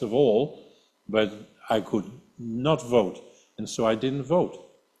best of all, but I could not vote, and so I didn't vote.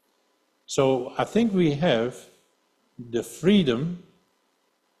 So I think we have the freedom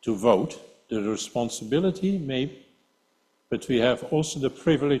to vote, the responsibility maybe, but we have also the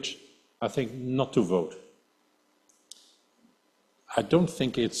privilege, I think, not to vote. I don't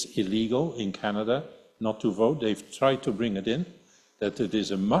think it's illegal in Canada not to vote. They've tried to bring it in, that it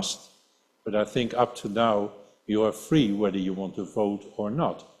is a must, but I think up to now you are free whether you want to vote or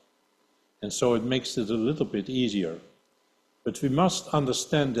not. And so it makes it a little bit easier. But we must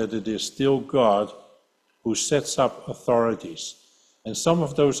understand that it is still God who sets up authorities. And some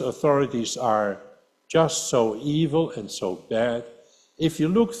of those authorities are just so evil and so bad. If you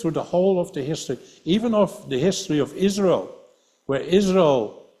look through the whole of the history, even of the history of Israel, where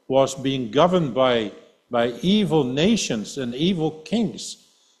Israel was being governed by evil nations and evil kings,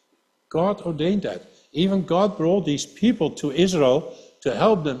 God ordained that. Even God brought these people to Israel to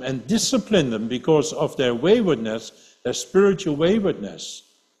help them and discipline them because of their waywardness, their spiritual waywardness.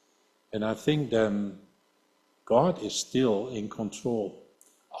 And I think then God is still in control.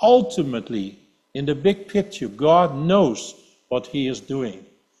 Ultimately, in the big picture, God knows what He is doing.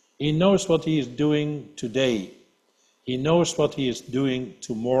 He knows what He is doing today. He knows what He is doing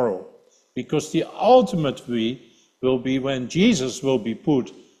tomorrow. Because the ultimate will be when Jesus will be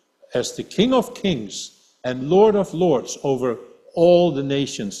put as the King of Kings and Lord of Lords over all the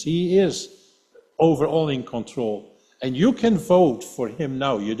nations. He is overall in control. And you can vote for Him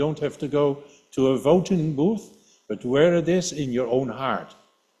now. You don't have to go to a voting booth, but where it is in your own heart.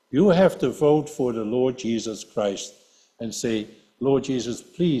 You have to vote for the Lord Jesus Christ and say, Lord Jesus,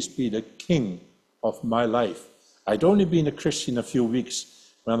 please be the King of my life. I'd only been a Christian a few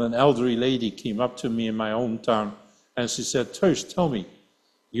weeks when an elderly lady came up to me in my hometown and she said, Teus, tell me,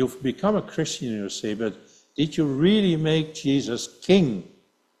 you've become a Christian, you say, but did you really make Jesus King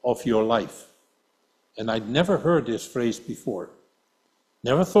of your life? And I'd never heard this phrase before.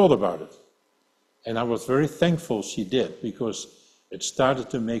 Never thought about it. And I was very thankful she did, because it started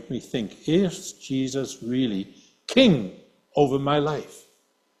to make me think, is Jesus really King over my life?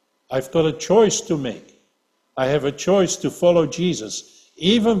 I've got a choice to make. I have a choice to follow Jesus,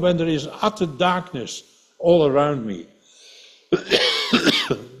 even when there is utter darkness all around me.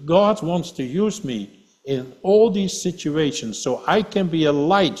 God wants to use me in all these situations so I can be a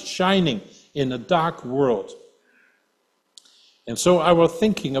light shining in a dark world. And so I was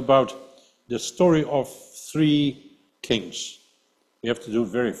thinking about the story of 3 kings. We have to do it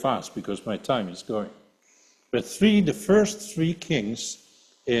very fast because my time is going. But the first 3 kings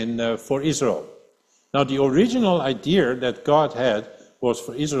for Israel. Now the original idea that God had was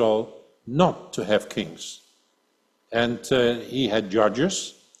for Israel not to have kings. And He had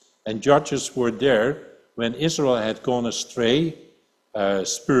judges, and judges were there when Israel had gone astray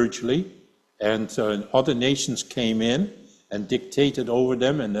spiritually, and other nations came in and dictated over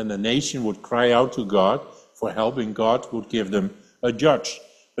them, and then the nation would cry out to God for help, and God would give them a judge.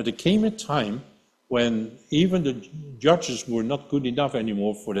 But there came a time when even the judges were not good enough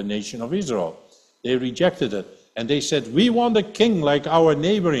anymore for the nation of Israel. They rejected it, and they said, we want a king like our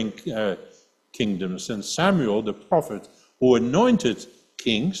neighboring kingdoms. And Samuel, the prophet, who anointed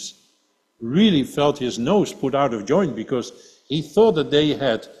kings, really felt his nose put out of joint because he thought that they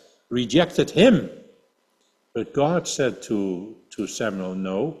had rejected him. But God said to Samuel,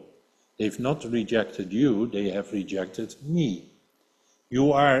 no, they've not rejected you, they have rejected me.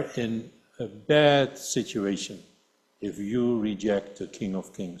 You are in a bad situation if you reject the King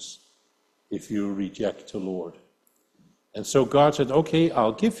of Kings, if you reject the Lord. And so God said, okay,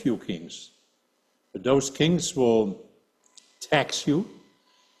 I'll give you kings, but those kings will tax you,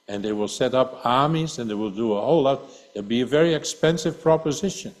 and they will set up armies, and they will do a whole lot. It'll be a very expensive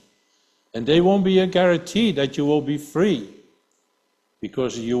proposition. And they won't be a guarantee that you will be free,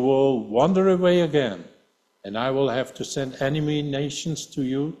 because you will wander away again. And I will have to send enemy nations to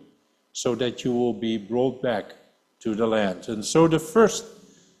you so that you will be brought back to the land. And so the first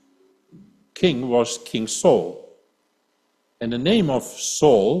king was King Saul. And the name of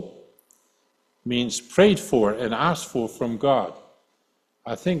Saul means prayed for and asked for from God.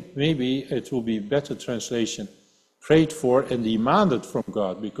 I think maybe it will be a better translation, prayed for and demanded from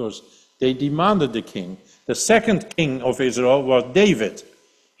God, because they demanded the king. The second king of Israel was David.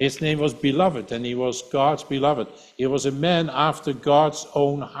 His name was Beloved, and he was God's beloved. He was a man after God's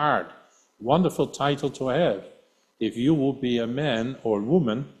own heart. Wonderful title to have. If you will be a man or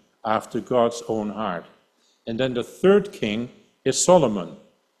woman after God's own heart. And then the third king is Solomon,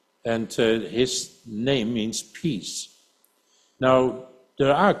 and his name means peace. Now,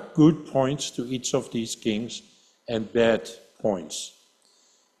 there are good points to each of these kings and bad points.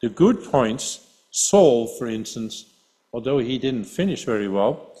 The good points, Saul, for instance, although he didn't finish very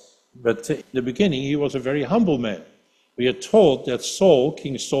well, but in the beginning he was a very humble man. We are told that Saul,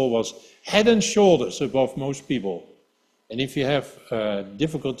 King Saul, was head and shoulders above most people. And if you have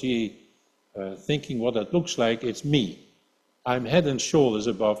difficulty thinking what that looks like, it's me. I'm head and shoulders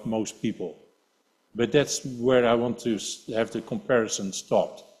above most people. But that's where I want to have the comparison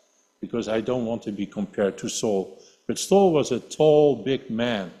stopped, because I don't want to be compared to Saul. But Saul was a tall, big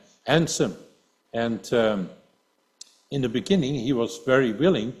man, handsome, and in the beginning he was very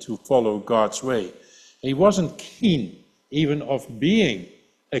willing to follow God's way. He wasn't keen even of being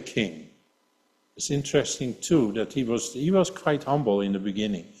a king. It's interesting too that he was quite humble in the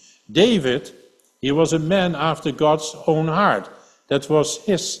beginning. David, he was a man after God's own heart. That was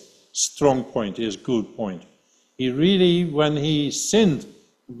his strong point, his good point. He really, when he sinned,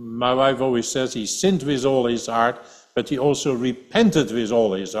 my wife always says he sinned with all his heart, but he also repented with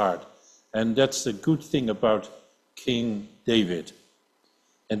all his heart. And that's the good thing about King David.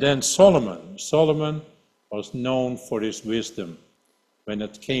 And then Solomon. Solomon was known for his wisdom when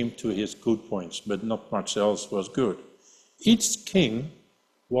it came to his good points, but not much else was good. Each king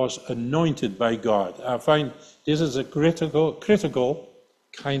was anointed by God. I find this is a critical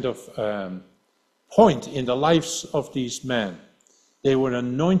kind of point in the lives of these men. They were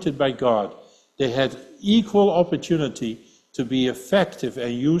anointed by God. They had equal opportunity to be effective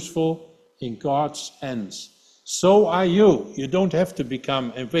and useful in God's hands. So are you. You don't have to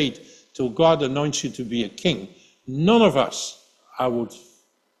become and wait till God anoints you to be a king. None of us,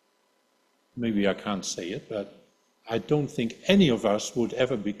 maybe I can't say it, but I don't think any of us would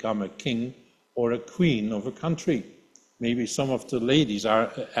ever become a king or a queen of a country. Maybe some of the ladies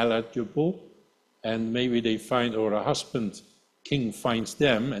are eligible, and maybe they find, or a husband, king finds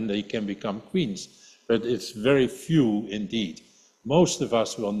them, and they can become queens. But it's very few indeed. Most of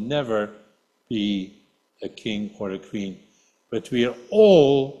us will never be a king or a queen. But we are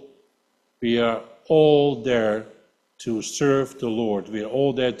all there to serve the Lord. We are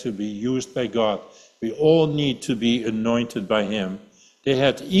all there to be used by God. We all need to be anointed by Him. They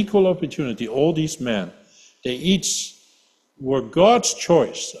had equal opportunity, all these men. They each were God's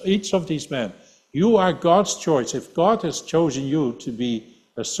choice, each of these men. You are God's choice. If God has chosen you to be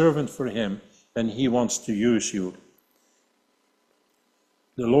a servant for Him, then He wants to use you.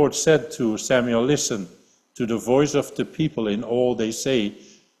 The Lord said to Samuel, listen to the voice of the people in all they say.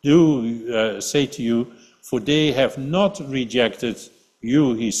 Say to you, for they have not rejected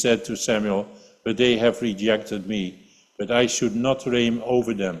you, He said to Samuel, but they have rejected me. But I should not reign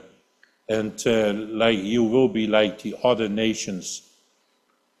over them. And like you will be like the other nations.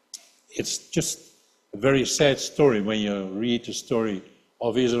 It's just a very sad story when you read the story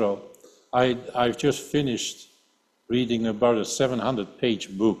of Israel. I've just finished reading about a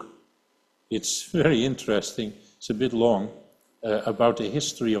 700-page book. It's very interesting. It's a bit long, about the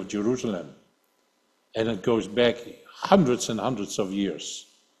history of Jerusalem. And it goes back hundreds and hundreds of years,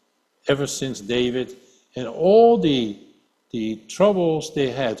 ever since David, and all the troubles they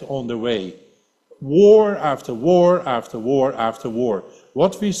had on the way. War after war after war after war.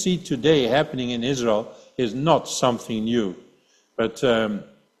 What we see today happening in Israel is not something new. But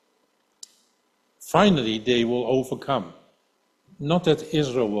finally they will overcome. Not that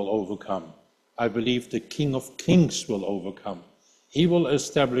Israel will overcome. I believe the King of Kings will overcome. He will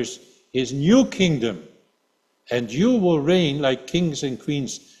establish His new kingdom. And you will reign like kings and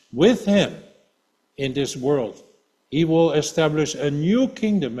queens with Him in this world. He will establish a new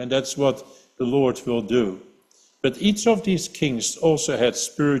kingdom, and that's what the Lord will do. But each of these kings also had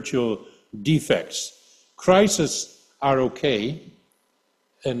spiritual defects. Crises are okay,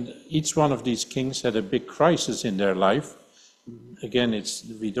 and each one of these kings had a big crisis in their life. Again,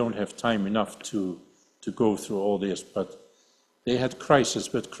 we don't have time enough to go through all this, but they had crisis.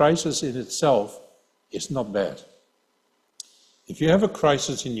 But crisis in itself is not bad. If you have a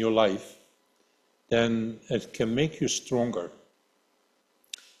crisis in your life, then it can make you stronger.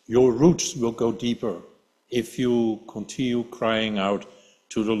 Your roots will go deeper if you continue crying out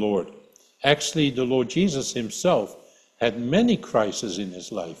to the Lord. Actually, the Lord Jesus Himself had many crises in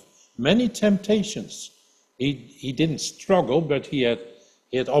His life, many temptations. He didn't struggle, but he had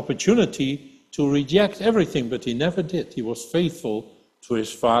opportunity to reject everything, but He never did. He was faithful to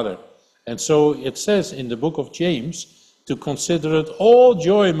His Father. And so it says in the book of James to consider it all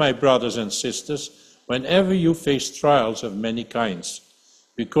joy, my brothers and sisters, whenever you face trials of many kinds,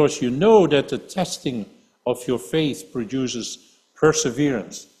 because you know that the testing of your faith produces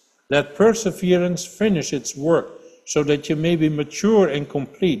perseverance. Let perseverance finish its work, so that you may be mature and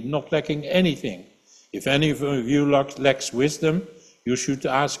complete, not lacking anything. If any of you lacks wisdom, you should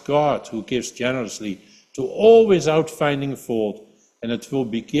ask God, who gives generously to all without finding fault, and it will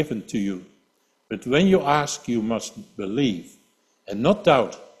be given to you. But when you ask, you must believe and not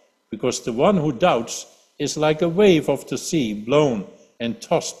doubt, because the one who doubts is like a wave of the sea, blown and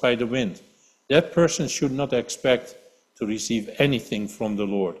tossed by the wind. That person should not expect to receive anything from the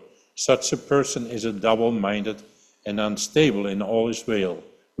Lord. Such a person is a double-minded and unstable in all his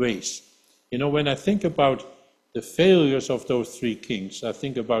ways. You know, when I think about the failures of those three kings, I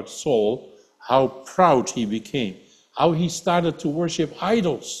think about Saul, how proud he became, how he started to worship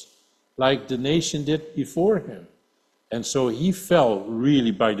idols like the nation did before him. And so he fell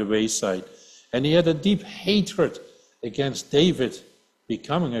really by the wayside. And he had a deep hatred against David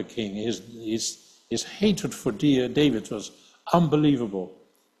becoming a king. His hatred for David was unbelievable.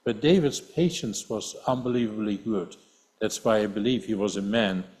 But David's patience was unbelievably good. That's why I believe he was a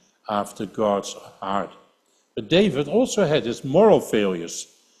man after God's heart. But David also had his moral failures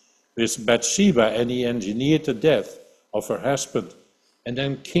with Bathsheba, and he engineered the death of her husband. And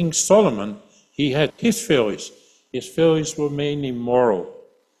then King Solomon, he had his failures. His failures were mainly moral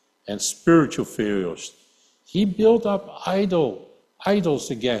and spiritual failures. He built up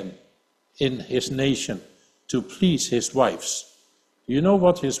idols again in his nation to please his wives. You know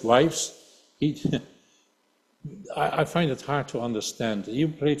what his wives, I find it hard to understand. He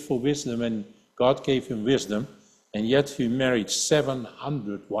prayed for wisdom and God gave him wisdom, and yet he married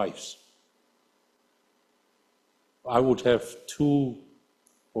 700 wives. I would have 2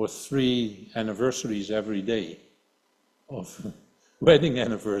 or 3 anniversaries every day of wedding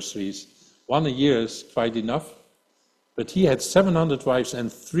anniversaries. 1 a year is quite enough. But he had 700 wives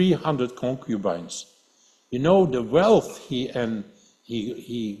and 300 concubines. You know, the wealth he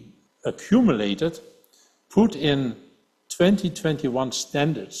accumulated, put in 2021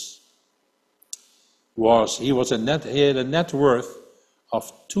 standards, he had a net worth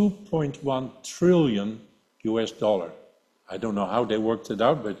of $2.1 trillion US dollar. I don't know how they worked it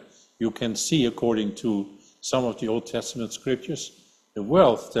out, but you can see, according to some of the Old Testament scriptures, the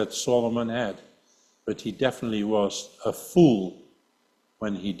wealth that Solomon had. But he definitely was a fool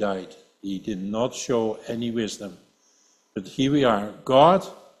when he died. He did not show any wisdom. But here we are, God,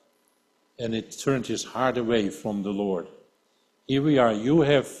 and it turned his heart away from the Lord. Here we are, you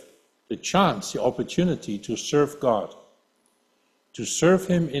have the chance, the opportunity to serve God, to serve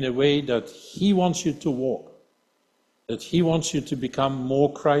him in a way that he wants you to walk, that he wants you to become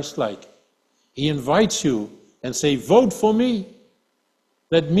more Christ-like. He invites you and say, vote for me.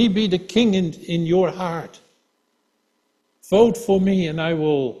 Let me be the king in your heart. Vote for me and I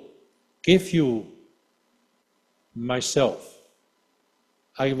will give you myself.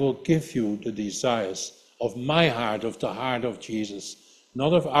 I will give you the desires of my heart, of the heart of Jesus.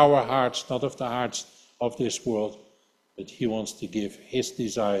 Not of our hearts, not of the hearts of this world, but he wants to give his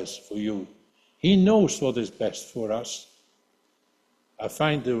desires for you. He knows what is best for us. I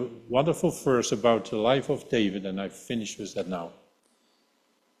find the wonderful verse about the life of David, and I finish with that now,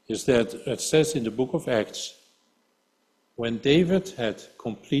 is that it says in the book of Acts, when David had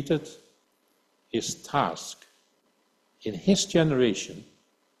completed his task in his generation,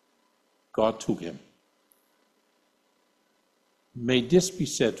 God took him. May this be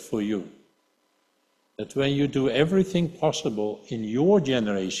said for you, that when you do everything possible in your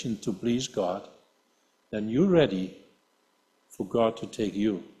generation to please God, then you're ready for God to take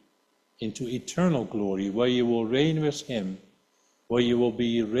you into eternal glory, where you will reign with him, where you will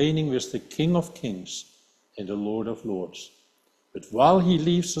be reigning with the King of Kings and the Lord of Lords. But while he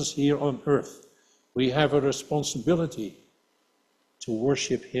leaves us here on earth, we have a responsibility to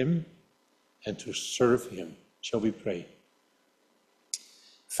worship him and to serve him. Shall we pray?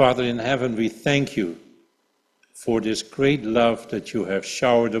 Father in heaven, we thank you for this great love that you have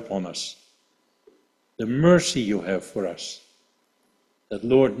showered upon us, the mercy you have for us, that,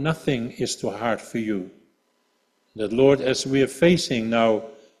 Lord, nothing is too hard for you. That, Lord, as we are facing now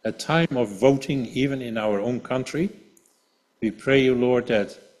a time of voting even in our own country, we pray you, Lord,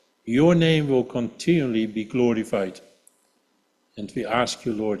 that your name will continually be glorified. And we ask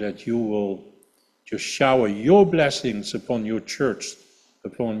you, Lord, that you will just shower your blessings upon your church,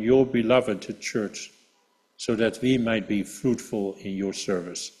 upon your beloved church, so that we might be fruitful in your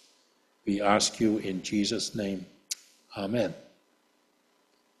service. We ask you in Jesus' name. Amen.